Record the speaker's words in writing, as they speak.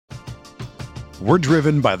We're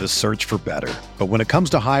driven by the search for better. But when it comes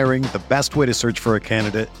to hiring, the best way to search for a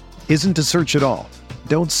candidate isn't to search at all.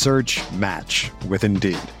 Don't search, match with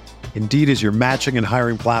Indeed. Indeed is your matching and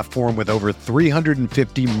hiring platform with over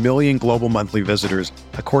 350 million global monthly visitors,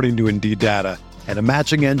 according to Indeed data, and a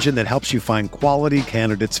matching engine that helps you find quality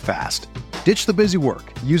candidates fast. Ditch the busy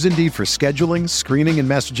work. Use Indeed for scheduling, screening, and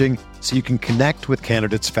messaging so you can connect with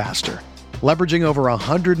candidates faster. Leveraging over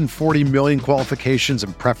 140 million qualifications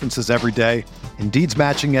and preferences every day, Indeed's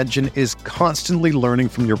matching engine is constantly learning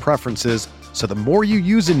from your preferences, so the more you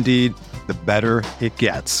use Indeed, the better it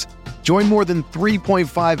gets. Join more than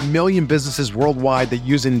 3.5 million businesses worldwide that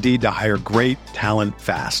use Indeed to hire great talent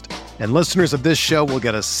fast. And listeners of this show will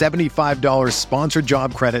get a $75 sponsored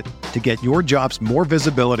job credit to get your jobs more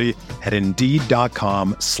visibility at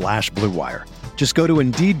Indeed.com/Blue Wire. Just go to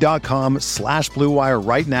Indeed.com/Blue Wire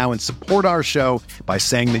right now and support our show by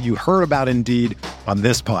saying that you heard about Indeed on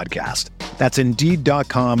this podcast. That's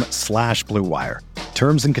Indeed.com/Blue Wire.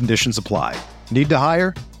 Terms and conditions apply. Need to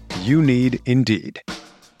hire? You need Indeed.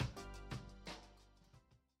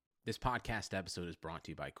 This podcast episode is brought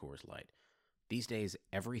to you by Coors Light. These days,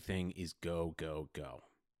 everything is go, go, go.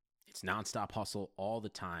 It's nonstop hustle all the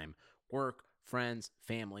time. Work, friends,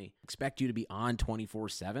 family, expect you to be on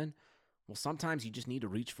 24/7. Well, sometimes you just need to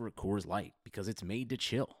reach for a Coors Light because it's made to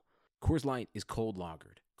chill. Coors Light is cold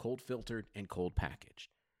lagered, cold filtered, and cold packaged.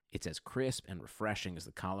 It's as crisp and refreshing as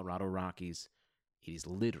the Colorado Rockies. It is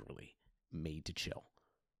literally made to chill.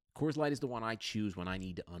 Coors Light is the one I choose when I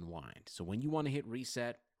need to unwind. So when you want to hit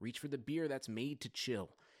reset, reach for the beer that's made to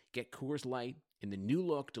chill. Get Coors Light in the new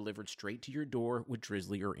look delivered straight to your door with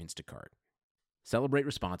Drizzly or Instacart. Celebrate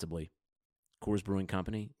responsibly. Coors Brewing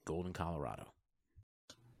Company, Golden, Colorado.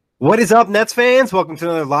 What is up, Nets fans? Welcome to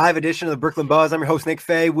another live edition of the Brooklyn Buzz. I'm your host, Nick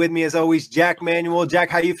Fay. With me, as always, Jack Manuel.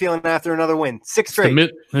 Jack, how you feeling after another win? 6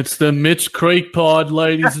 straight. It's the Mitch Creek pod,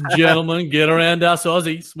 ladies and gentlemen. Get around us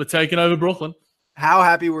Aussies. We're taking over Brooklyn. How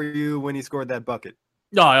happy were you when he scored that bucket?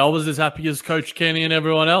 No, I was as happy as Coach Kenny and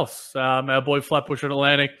everyone else. Our boy Flatbush at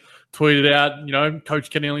Atlantic tweeted out,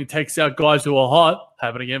 Coach Kenny only takes out guys who are hot.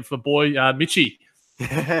 Happened again for boy Mitchie.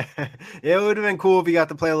 It would have been cool if he got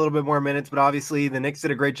to play a little bit more minutes, but obviously the Knicks did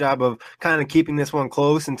a great job of kind of keeping this one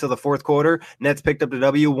close until the fourth quarter. Nets picked up the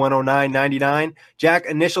W, 109-99. Jack,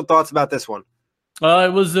 initial thoughts about this one?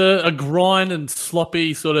 It was a grind and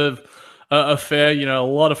sloppy sort of affair. A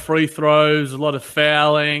lot of free throws, a lot of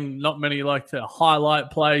fouling, not many like to highlight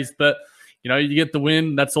plays, but you get the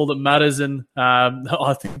win. That's all that matters. And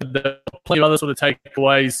I think there are plenty of other sort of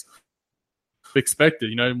takeaways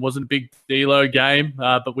expected. It wasn't a big D-Lo game,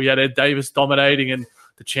 but we had Ed Davis dominating and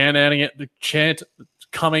the chant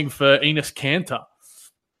coming for Enes Kanter.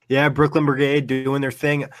 Yeah, Brooklyn Brigade doing their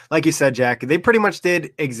thing. Like you said, Jack, they pretty much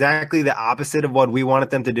did exactly the opposite of what we wanted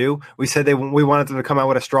them to do. We said we wanted them to come out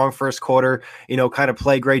with a strong first quarter, kind of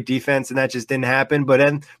play great defense, and that just didn't happen. But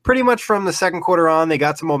then pretty much from the second quarter on, they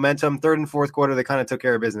got some momentum. Third and fourth quarter, they kind of took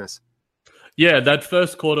care of business. Yeah, that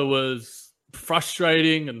first quarter was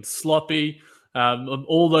frustrating and sloppy.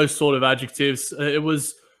 All those sort of adjectives.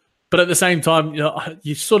 But at the same time,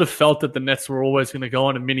 you sort of felt that the Nets were always going to go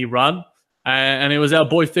on a mini run, and it was our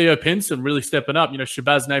boy Theo Pinson really stepping up.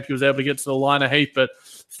 Shabazz Napier was able to get to the line of heat, but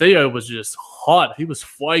Theo was just hot. He was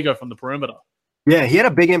fuego from the perimeter. Yeah, he had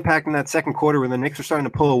a big impact in that second quarter when the Knicks were starting to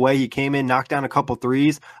pull away. He came in, knocked down a couple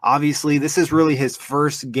threes. Obviously, this is really his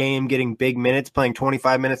first game getting big minutes, playing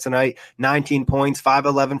 25 minutes tonight, 19 points,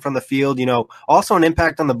 5-11 from the field. Also an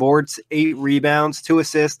impact on the boards, 8 rebounds, 2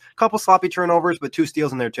 assists, a couple sloppy turnovers, but 2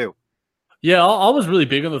 steals in there too. Yeah, I was really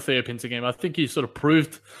big on the Theo Pinson game. I think he sort of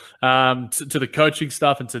proved to the coaching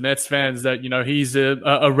staff and to Nets fans that, he's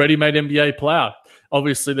a ready-made NBA player.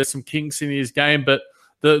 Obviously, there's some kinks in his game, but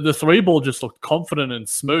the three ball just looked confident and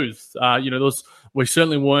smooth. We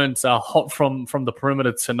certainly weren't hot from the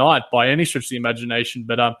perimeter tonight by any stretch of the imagination.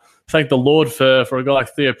 But thank the Lord for a guy like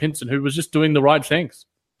Theo Pinson who was just doing the right things.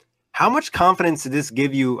 How much confidence did this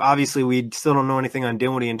give you? Obviously, we still don't know anything on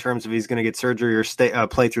Dinwiddie in terms of he's going to get surgery or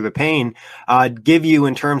play through the pain. Give you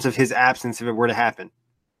in terms of his absence if it were to happen?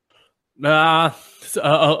 A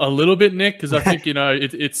little bit, Nick, because I think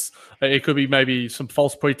it could be maybe some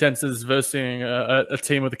false pretenses versus a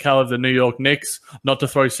team with the caliber of the New York Knicks. Not to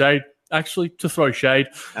throw shade, actually, to throw shade.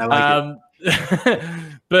 I like it.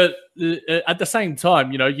 But at the same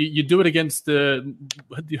time, you do it against who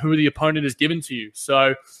the opponent is given to you.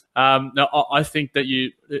 So I think that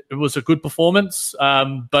it was a good performance,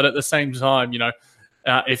 but at the same time,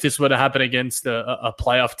 if this were to happen against a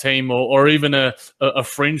playoff team or even a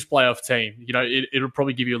fringe playoff team, it would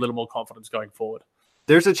probably give you a little more confidence going forward.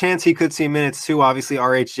 There's a chance he could see minutes too. Obviously,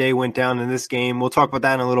 RHJ went down in this game. We'll talk about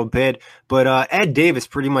that in a little bit. But Ed Davis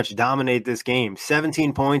pretty much dominated this game.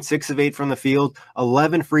 17 points, 6 of 8 from the field,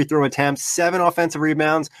 11 free throw attempts, 7 offensive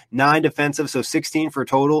rebounds, 9 defensive, so 16 for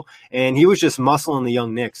total. And he was just muscling the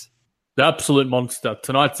young Knicks. The absolute monster.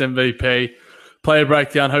 Tonight's MVP. Player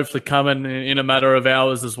breakdown hopefully coming in a matter of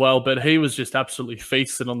hours as well. But he was just absolutely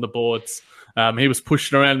feasting on the boards. He was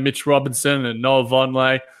pushing around Mitch Robinson and Noah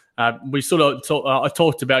Vonleh. We sort of I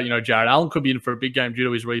talked about, Jared Allen could be in for a big game due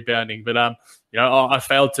to his rebounding, but I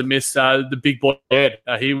failed to miss the big boy Ed.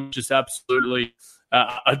 He was just absolutely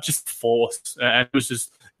just forced, and it was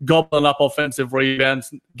just gobbling up offensive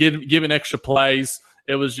rebounds, giving extra plays.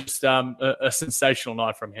 It was just a sensational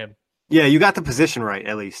night from him. Yeah, you got the position right,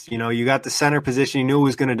 at least. You got the center position. You knew it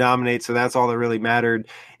was going to dominate, so that's all that really mattered.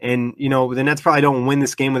 And, the Nets probably don't win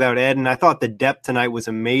this game without Ed, and I thought the depth tonight was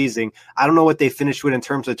amazing. I don't know what they finished with in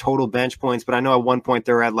terms of total bench points, but I know at one point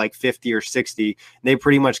they were at like 50 or 60. They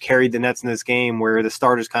pretty much carried the Nets in this game where the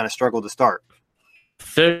starters kind of struggled to start.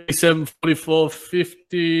 37, 44,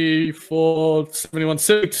 54, 71,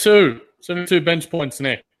 72 bench points,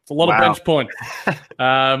 Nick. A lot of bench points.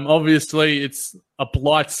 Obviously, it's a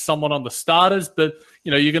blight to someone on the starters, but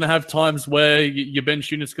you're going to have times where your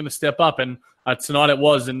bench unit's going to step up, and tonight it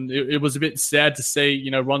was, and it was a bit sad to see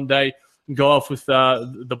Rondé go off with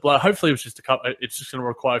the blood. Hopefully, it's just going to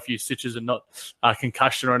require a few stitches and not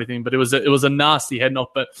concussion or anything. But it was a nasty head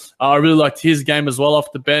knock. But I really liked his game as well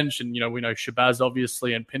off the bench, and we know Shabazz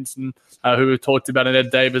obviously and Pinson, who we talked about, and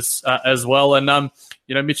Ed Davis as well, and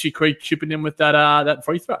Mitchie Creek chipping in with that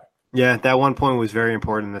free throw. Yeah, that 1 point was very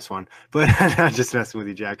important in this one. But I'm just messing with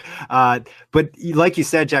you, Jack. But like you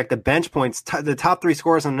said, Jack, the bench points, the top 3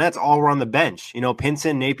 scorers on the Nets all were on the bench.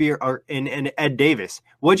 Pinson, Napier, and Ed Davis.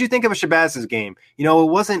 What did you think of Shabazz's game? It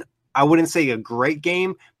wasn't, I wouldn't say a great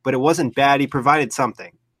game, but it wasn't bad. He provided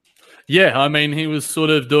something. Yeah, I mean, he was sort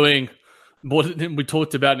of doing what we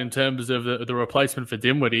talked about in terms of the replacement for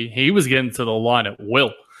Dinwiddie. He was getting to the line at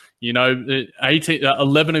will.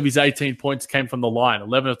 11 of his 18 points came from the line,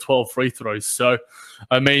 11 of 12 free throws. So,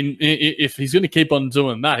 I mean, if he's going to keep on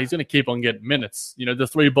doing that, he's going to keep on getting minutes. The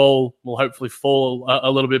 3 ball will hopefully fall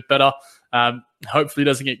a little bit better. Hopefully he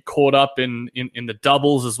doesn't get caught up in the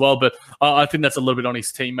doubles as well. But I think that's a little bit on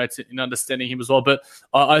his teammates in understanding him as well. But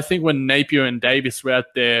I think when Napier and Davis were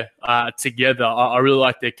out there together, I really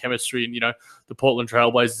like their chemistry. And, the Portland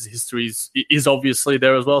Trailblazers history is obviously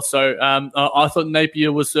there as well. So I thought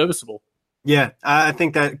Napier was serviceable. Yeah, I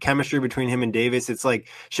think that chemistry between him and Davis, it's like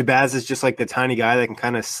Shabazz is just like the tiny guy that can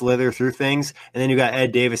kind of slither through things. And then you got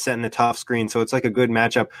Ed Davis setting the tough screen. So it's like a good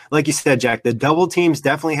matchup. Like you said, Jack, the double teams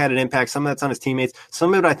definitely had an impact. Some of that's on his teammates.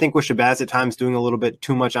 Some of it, I think, was Shabazz at times doing a little bit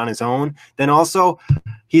too much on his own. Then also,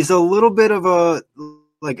 he's a little bit of a,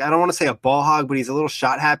 I don't want to say a ball hog, but he's a little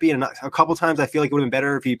shot happy. And a couple times I feel like it would have been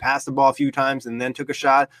better if he passed the ball a few times and then took a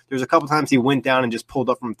shot. There's a couple times he went down and just pulled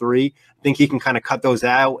up from 3. I think he can kind of cut those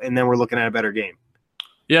out, and then we're looking at a better game.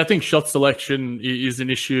 Yeah, I think shot selection is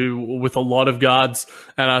an issue with a lot of guards,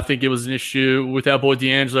 and I think it was an issue with our boy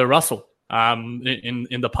D'Angelo Russell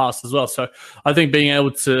in the past as well. So I think being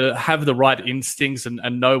able to have the right instincts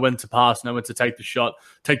and know when to pass, know when to take the shot,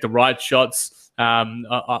 take the right shots,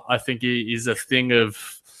 I think is a thing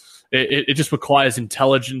of it just requires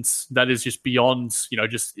intelligence that is just beyond,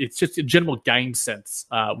 it's just a general game sense,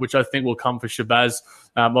 which I think will come for Shabazz.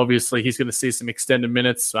 Obviously, he's going to see some extended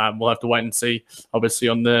minutes. We'll have to wait and see, obviously,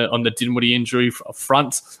 on the Dinwiddie injury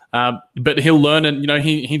front. But he'll learn, and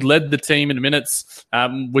he led the team in minutes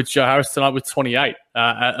with Joe Harris tonight with 28,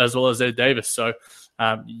 as well as Ed Davis. So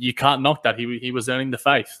you can't knock that. He was earning the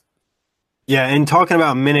faith. Yeah, and talking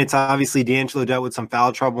about minutes, obviously D'Angelo dealt with some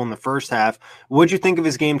foul trouble in the first half. What'd you think of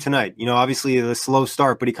his game tonight? Obviously a slow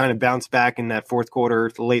start, but he kind of bounced back in that fourth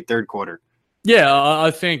quarter, the late third quarter. Yeah,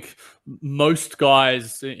 I think most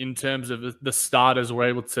guys in terms of the starters were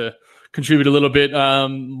able to contribute a little bit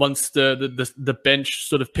once the bench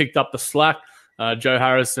sort of picked up the slack. Joe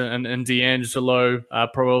Harris and D'Angelo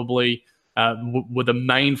probably were the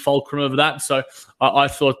main fulcrum of that. So I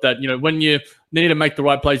thought that, when you need to make the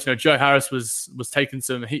right plays, Joe Harris was taking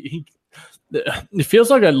some, it feels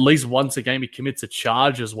like at least once a game he commits a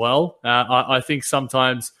charge as well. I think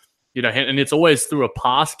sometimes, and it's always through a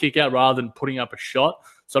pass kick out rather than putting up a shot.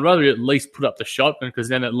 So I'd rather at least put up the shot, because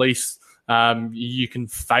then at least you can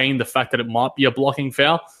feign the fact that it might be a blocking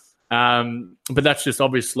foul. But that's just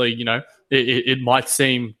obviously, it might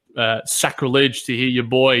seem sacrilege to hear your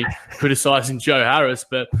boy criticizing Joe Harris,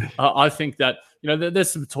 but I think that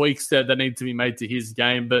there's some tweaks that need to be made to his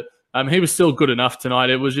game, but he was still good enough tonight.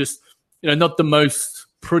 It was just not the most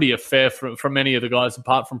pretty affair from any of the guys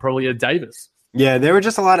apart from probably Ed Davis. Yeah, there were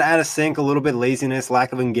just a lot of out of sync, a little bit laziness,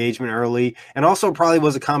 lack of engagement early, and also probably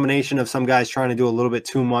was a combination of some guys trying to do a little bit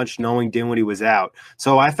too much, knowing Dinwiddie was out.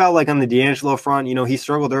 So I felt like on the D'Angelo front, he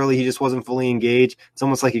struggled early. He just wasn't fully engaged. It's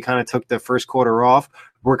almost like he kind of took the first quarter off.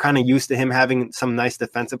 We're kind of used to him having some nice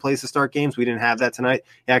defensive plays to start games. We didn't have that tonight.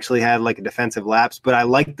 He actually had like a defensive lapse, but I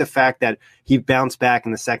like the fact that he bounced back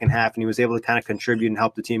in the second half and he was able to kind of contribute and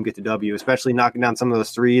help the team get the W, especially knocking down some of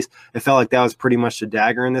those threes. It felt like that was pretty much the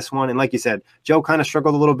dagger in this one. And like you said, Joe kind of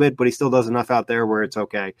struggled a little bit, but he still does enough out there where it's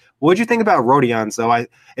okay. What did you think about Rodions, though?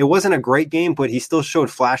 It wasn't a great game, but he still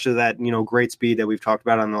showed flashes of that, great speed that we've talked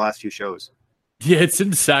about on the last few shows. Yeah, it's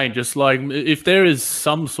insane. Just like if there is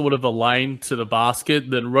some sort of a lane to the basket,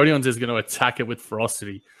 then Rodions is going to attack it with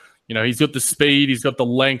ferocity. He's got the speed, he's got the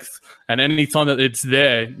length, and any time that it's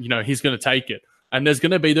there, he's going to take it. And there's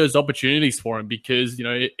going to be those opportunities for him because,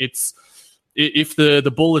 it's if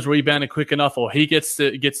the ball is rebounded quick enough or he gets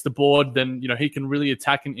the board, then, he can really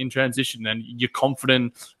attack in transition and you're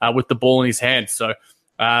confident with the ball in his hands. So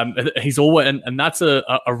he's always, and that's a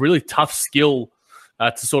really tough skill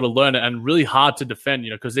to sort of learn it and really hard to defend,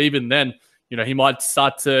 because even then, he might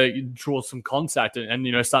start to draw some contact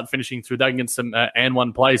and start finishing through that against some and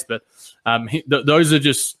one plays. But those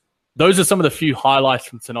are some of the few highlights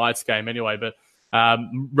from tonight's game anyway. But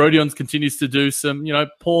Rodions continues to do some,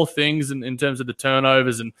 poor things in terms of the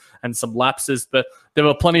turnovers and some lapses, but there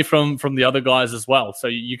were plenty from the other guys as well. So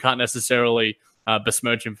you can't necessarily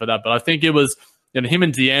besmirch him for that. But I think it was him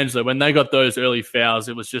and D'Angelo, when they got those early fouls,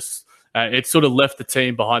 it was just, it sort of left the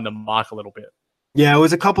team behind the mark a little bit. Yeah, it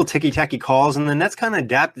was a couple ticky-tacky calls, and the Nets kind of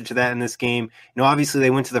adapted to that in this game. Obviously they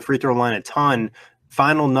went to the free throw line a ton.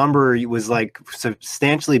 Final number was like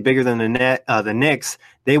substantially bigger than the Knicks.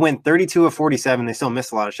 They went 32 of 47. They still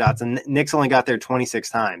missed a lot of shots, and Knicks only got there 26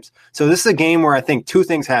 times. So this is a game where I think two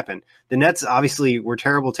things happened. The Nets obviously were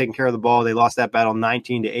terrible taking care of the ball. They lost that battle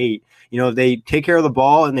 19-8. If they take care of the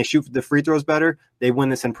ball and they shoot the free throws better, they win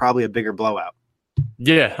this in probably a bigger blowout.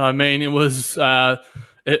 Yeah, I mean, it was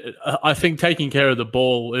I think taking care of the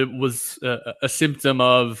ball, it was a symptom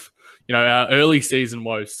of, our early season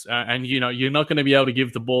woes. And, you're not going to be able to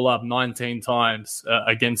give the ball up 19 times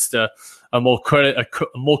against a more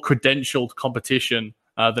credentialed competition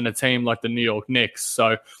than a team like the New York Knicks.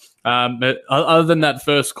 So other than that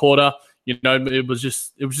first quarter, it was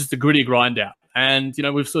just a gritty grind out. And,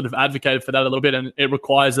 we've sort of advocated for that a little bit, and it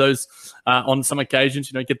requires those on some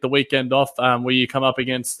occasions, get the weekend off where you come up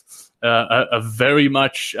against a very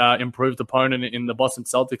much improved opponent in the Boston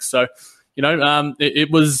Celtics. So,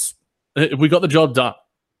 we got the job done.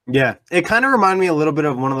 Yeah, it kind of reminded me a little bit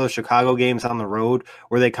of one of those Chicago games on the road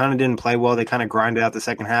where they kind of didn't play well. They kind of grinded out the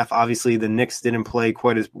second half. Obviously, the Knicks didn't play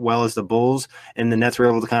quite as well as the Bulls, and the Nets were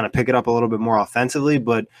able to kind of pick it up a little bit more offensively.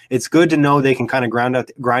 But it's good to know they can kind of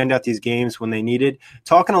grind out these games when they need it.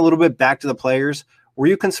 Talking a little bit back to the players, were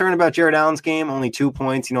you concerned about Jarrett Allen's game? Only 2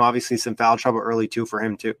 points. Obviously some foul trouble early too for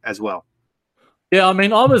him too as well. Yeah, I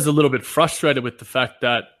mean, I was a little bit frustrated with the fact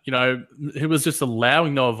that, he was just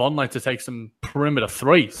allowing Noah Vonleh to take some perimeter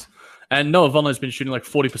threes. And Noah Vonleh's been shooting like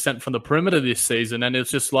 40% from the perimeter this season. And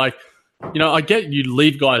it's just like, I get you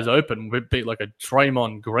leave guys open, be like a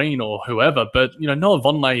Draymond Green or whoever. But, Noah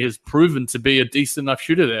Vonleh has proven to be a decent enough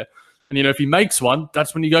shooter there. And, if he makes one,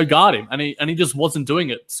 that's when you go guard him. And he just wasn't doing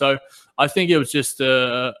it. So I think it was just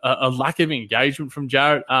a lack of engagement from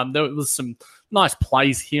Jarrett. There was some nice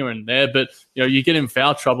plays here and there, but you get in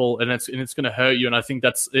foul trouble and it's going to hurt you. And I think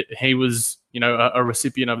he was a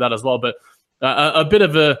recipient of that as well. But a bit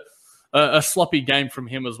of a sloppy game from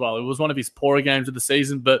him as well. It was one of his poorer games of the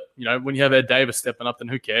season. But when you have Ed Davis stepping up, then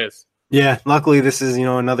who cares? Yeah, luckily this is,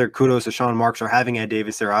 another kudos to Sean Marks for having Ed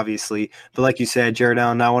Davis there, obviously. But like you said, Jarrett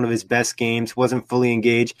Allen, not one of his best games, wasn't fully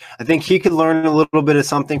engaged. I think he could learn a little bit of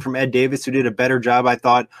something from Ed Davis, who did a better job, I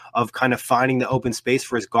thought, of kind of finding the open space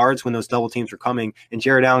for his guards when those double teams were coming. And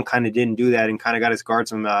Jarrett Allen kind of didn't do that and kind of got his guards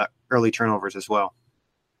some early turnovers as well.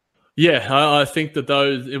 Yeah, I think that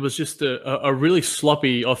it was just a really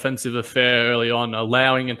sloppy offensive affair early on,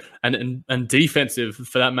 allowing and defensive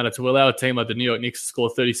for that matter to allow a team like the New York Knicks to score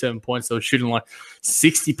 37 points. They were shooting like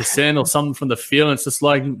 60% or something from the field. And it's just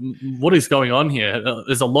like, what is going on here?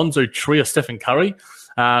 There's Alonzo Tree or Stephen Curry.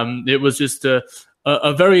 It was just a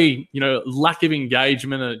very, lack of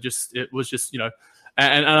engagement. It was just,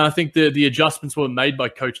 and I think the adjustments were made by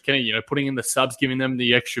Coach Kenny, putting in the subs, giving them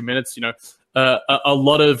the extra minutes, a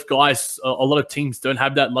lot of guys, a lot of teams don't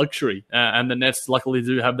have that luxury, and the Nets luckily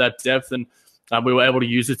do have that depth, and we were able to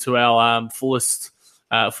use it to our fullest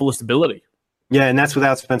ability. Yeah, and that's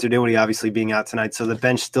without Spencer Dinwiddie obviously being out tonight. So the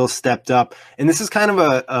bench still stepped up. And this is kind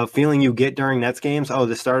of a feeling you get during Nets games. Oh,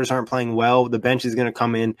 the starters aren't playing well. The bench is going to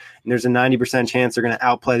come in, and there's a 90% chance they're going to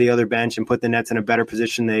outplay the other bench and put the Nets in a better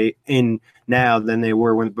position now than they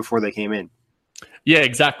were before they came in. Yeah,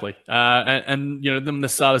 exactly. And then the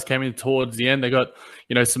starters came in towards the end. They got,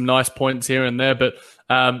 some nice points here and there. But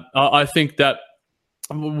I think that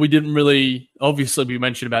we didn't really, obviously we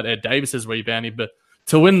mentioned about Ed Davis's rebounding, but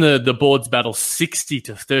to win the boards battle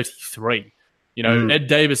 60-33, Ed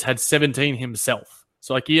Davis had 17 himself.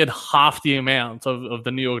 So he had half the amount of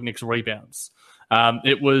the New York Knicks rebounds.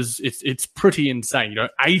 It's pretty insane.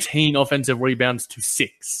 18 offensive rebounds to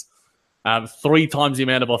 6. 3 times the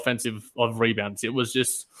amount of rebounds. It was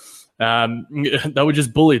just they were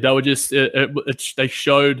just bullied. They were just they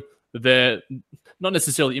showed their not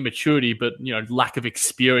necessarily immaturity, but lack of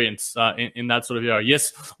experience in that sort of area.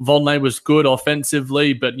 Yes, Vonleh was good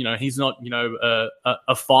offensively, but he's not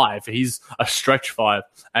a 5. He's a stretch 5.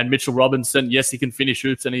 And Mitchell Robinson, yes, he can finish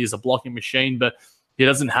hoops and he's a blocking machine, but he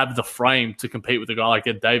doesn't have the frame to compete with a guy like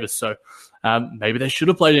Ed Davis. So maybe they should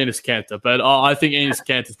have played Enes Kanter. But I think Enes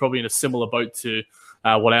Kanter is probably in a similar boat to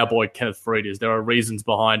what our boy Kenneth Faried is. There are reasons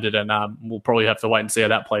behind it, and we'll probably have to wait and see how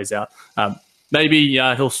that plays out. Maybe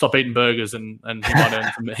he'll stop eating burgers and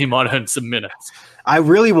he might earn some minutes. I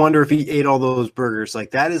really wonder if he ate all those burgers.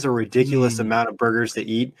 That is a ridiculous amount of burgers to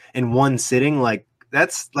eat in one sitting.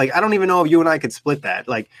 That's I don't even know if you and I could split that.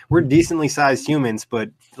 We're decently sized humans, but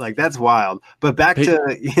that's wild. But back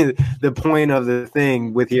to the point of the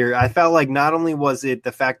thing with here, I felt like not only was it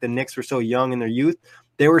the fact the Knicks were so young in their youth,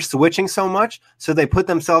 they were switching so much, so they put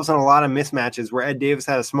themselves in a lot of mismatches where Ed Davis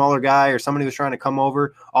had a smaller guy or somebody was trying to come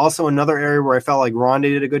over. Also, another area where I felt like Rondae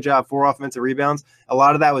did a good job for offensive rebounds. A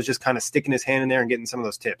lot of that was just kind of sticking his hand in there and getting some of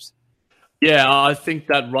those tips. Yeah, I think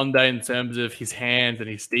that Rondae in terms of his hands and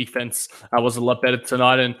his defense was a lot better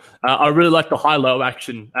tonight. And I really like the high-low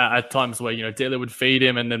action at times where, Daly would feed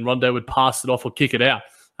him and then Rondae would pass it off or kick it out.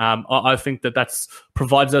 I think that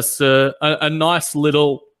provides us a nice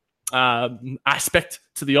little aspect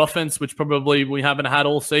to the offense, which probably we haven't had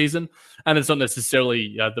all season. And it's not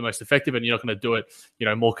necessarily the most effective, and you're not going to do it,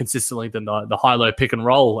 more consistently than the high-low pick and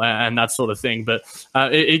roll and that sort of thing. But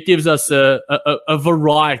it gives us a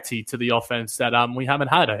variety to the offense that we haven't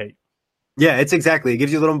had a heap. Yeah, it's exactly. It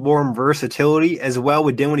gives you a little more versatility as well.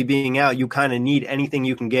 With Dinwiddie being out, you kind of need anything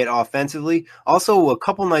you can get offensively. Also, a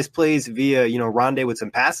couple nice plays via, Rondae with some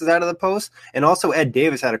passes out of the post. And also Ed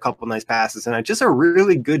Davis had a couple nice passes. And just a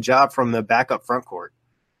really good job from the backup front court.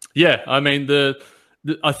 Yeah, I mean,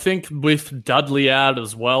 I think with Dudley out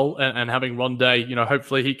as well and having Rondae,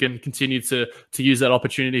 hopefully he can continue to use that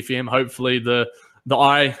opportunity for him. Hopefully the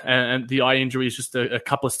eye and the eye injury is just a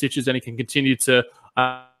couple of stitches and he can continue to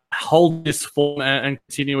hold this form and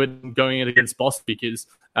continue it going it against Boston, because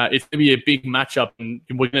it's going to be a big matchup and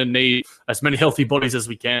we're going to need as many healthy bodies as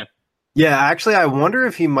we can. Yeah, actually, I wonder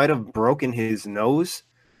if he might have broken his nose,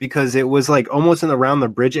 because it was almost around the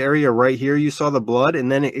bridge area right here. You saw the blood,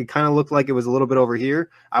 and then it kind of looked like it was a little bit over here.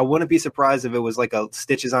 I wouldn't be surprised if it was a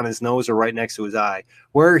stitches on his nose or right next to his eye,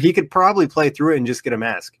 where he could probably play through it and just get a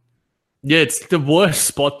mask. Yeah, it's the worst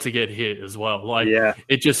spot to get hit as well.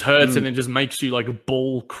 It just hurts and it just makes you like a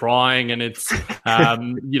bull crying. And it's,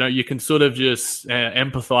 you can sort of just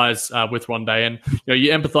empathize with Rondae. And,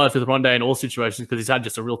 you empathize with Rondae in all situations because he's had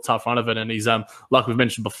just a real tough run of it. And he's, like we've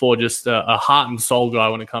mentioned before, just a heart and soul guy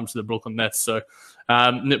when it comes to the Brooklyn Nets. So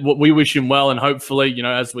we wish him well. And hopefully,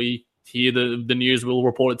 as we hear the news, we'll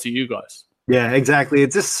report it to you guys. Yeah, exactly.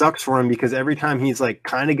 It just sucks for him because every time he's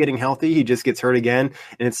kind of getting healthy, he just gets hurt again.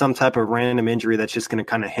 And it's some type of random injury that's just going to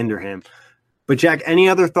kind of hinder him. But Jack, any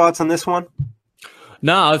other thoughts on this one?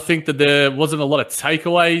 No, I think that there wasn't a lot of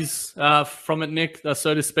takeaways from it, Nick,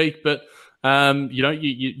 so to speak. But,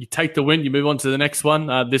 you take the win, you move on to the next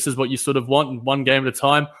one. This is what you sort of want, one game at a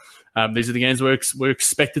time. These are the games we're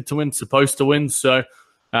expected to win, supposed to win. So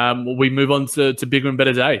we move on to bigger and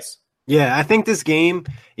better days. Yeah, I think this game,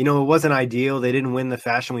 it wasn't ideal. They didn't win the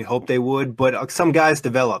fashion we hoped they would, but some guys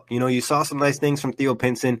developed. You saw some nice things from Theo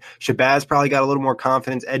Pinson. Shabazz probably got a little more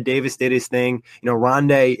confidence. Ed Davis did his thing.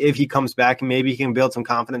 Rondae, if he comes back, maybe he can build some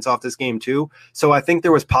confidence off this game too. So I think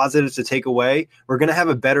there was positives to take away. We're going to have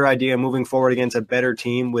a better idea moving forward against a better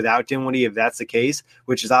team without Dinwiddie, if that's the case,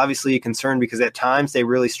 which is obviously a concern because at times they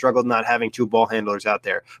really struggled not having 2 ball handlers out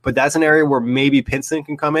there. But that's an area where maybe Pinson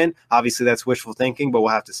can come in. Obviously, that's wishful thinking, but we'll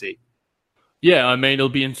have to see. Yeah, I mean, it'll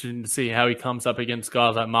be interesting to see how he comes up against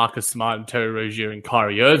guys like Marcus Smart and Terry Rozier and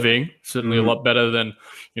Kyrie Irving. Certainly a lot better than,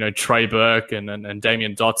 Trey Burke and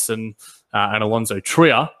Damian Dotson and Alonzo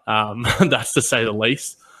Trier. That's to say the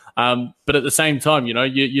least. But at the same time,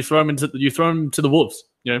 you throw him to the Wolves.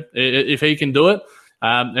 If he can do it,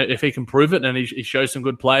 if he can prove it, and he shows some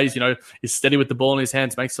good plays, he's steady with the ball in his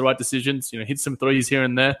hands, makes the right decisions, hits some threes here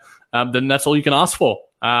and there, then that's all you can ask for.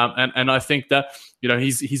 And I think that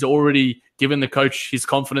he's already given the coach his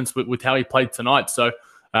confidence with how he played tonight. So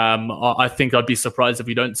I think I'd be surprised if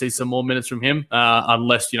we don't see some more minutes from him,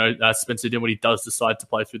 unless Spencer Dinwiddie does decide to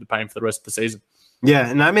play through the pain for the rest of the season. Yeah,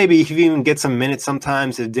 and I maybe even get some minutes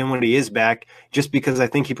sometimes if Dinwiddie is back, just because I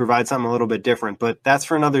think he provides something a little bit different. But that's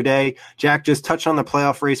for another day. Jack, just touch on the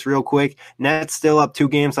playoff race real quick. Nets still up 2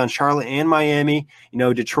 games on Charlotte and Miami.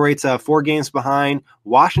 Detroit's 4 games behind.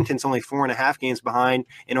 Washington's only 4.5 games behind.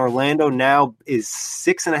 And Orlando now is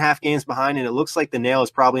 6.5 games behind. And it looks like the nail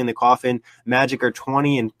is probably in the coffin. Magic are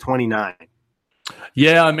 20 and 29.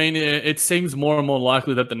 Yeah, I mean, it seems more and more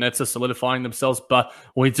likely that the Nets are solidifying themselves, but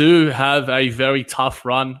we do have a very tough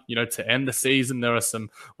run, to end the season. We're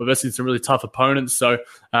versing some really tough opponents, so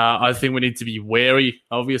I think we need to be wary,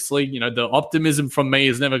 obviously. The optimism from me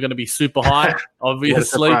is never going to be super high,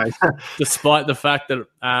 obviously, despite the fact that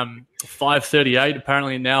 538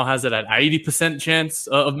 apparently now has it at 80% chance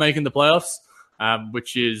of making the playoffs.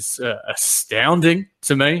 Which is astounding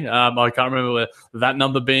to me. I can't remember that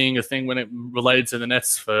number being a thing when it related to the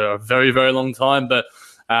Nets for a very, very long time, but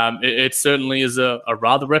it certainly is a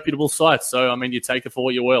rather reputable site. So, I mean, you take it for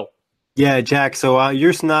what you will. Yeah, Jack, so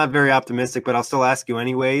you're not very optimistic, but I'll still ask you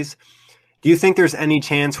anyways. Do you think there's any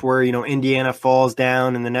chance where, Indiana falls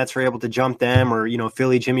down and the Nets are able to jump them, or,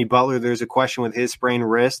 Philly, Jimmy Butler, there's a question with his sprained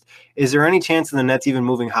wrist. Is there any chance of the Nets even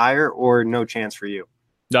moving higher, or no chance for you?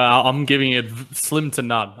 I'm giving it slim to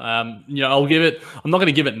none. I'll give it. I'm not going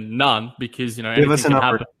to give it none because give us a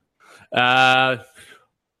number.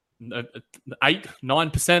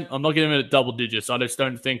 8-9%. I'm not giving it double digits. I just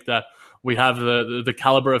don't think that we have the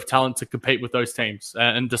caliber of talent to compete with those teams.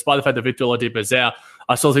 And despite the fact that Victor Oladipo is out,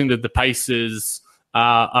 I still think that the Pacers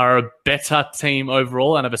are a better team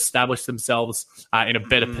overall and have established themselves in a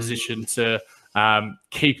better position to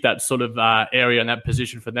keep that sort of area and that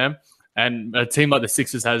position for them. And a team like the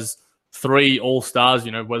Sixers has 3 all-stars,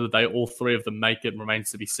 whether all 3 of them make it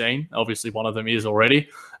remains to be seen. Obviously, one of them is already.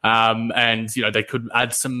 And they could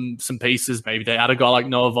add some pieces. Maybe they add a guy like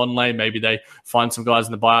Noah Vonleh. Maybe they find some guys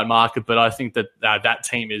in the buyout market. But I think that that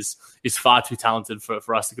team is far too talented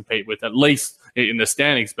for us to compete with, at least in the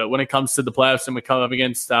standings. But when it comes to the playoffs and we come up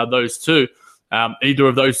against those two, either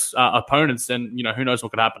of those opponents, then, who knows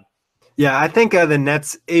what could happen. Yeah, I think the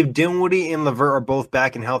Nets, if Dinwiddie and LeVert are both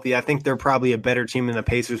back and healthy, I think they're probably a better team than the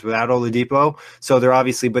Pacers without Oladipo. So they're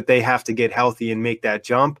obviously, but they have to get healthy and make that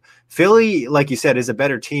jump. Philly, like you said, is a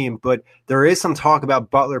better team, but there is some talk about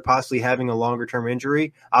Butler possibly having a longer-term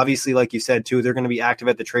injury. Obviously, like you said, too, they're going to be active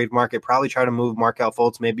at the trade market, probably try to move Markelle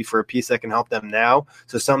Fultz maybe for a piece that can help them now.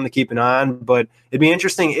 So something to keep an eye on. But it'd be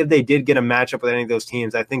interesting if they did get a matchup with any of those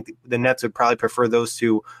teams. I think the Nets would probably prefer those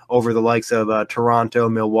two over the likes of Toronto,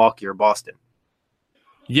 Milwaukee, or Boston.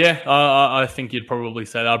 Yeah, I think you'd probably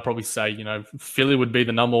say that. I'd probably say, Philly would be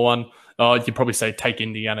the number one. You'd probably say take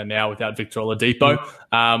Indiana now without Victor Oladipo.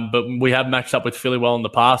 But we have matched up with Philly well in the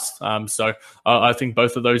past. So I think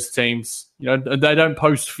both of those teams, they don't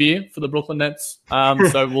pose fear for the Brooklyn Nets.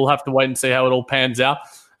 So we'll have to wait and see how it all pans out.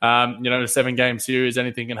 In a 7-game series,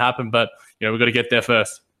 anything can happen. But, we've got to get there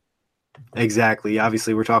first. Exactly.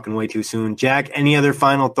 Obviously, we're talking way too soon. Jack, any other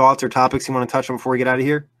final thoughts or topics you want to touch on before we get out of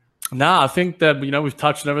here? I think that, we've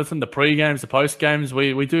touched on everything, the pre-games, the post-games.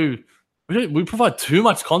 We provide too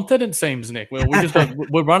much content, it seems, Nick.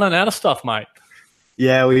 We're running out of stuff, mate.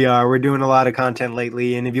 Yeah, we are. We're doing a lot of content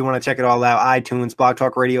lately. And if you want to check it all out, iTunes, Blog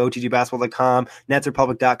Talk Radio, OTGBasketball.com,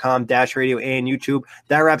 NetsRepublic.com, Dash Radio, and YouTube.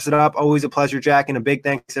 That wraps it up. Always a pleasure, Jack. And a big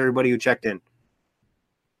thanks to everybody who checked in.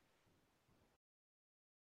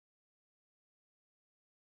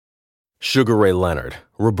 Sugar Ray Leonard,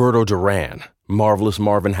 Roberto Duran, Marvelous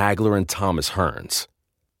Marvin Hagler, and Thomas Hearns.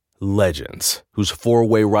 Legends, whose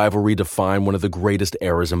 4-way rivalry defined one of the greatest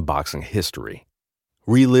eras in boxing history.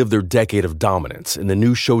 Relive their decade of dominance in the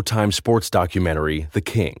new Showtime sports documentary, The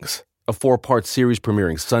Kings, a 4-part series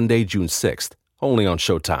premiering Sunday, June 6th, only on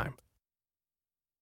Showtime.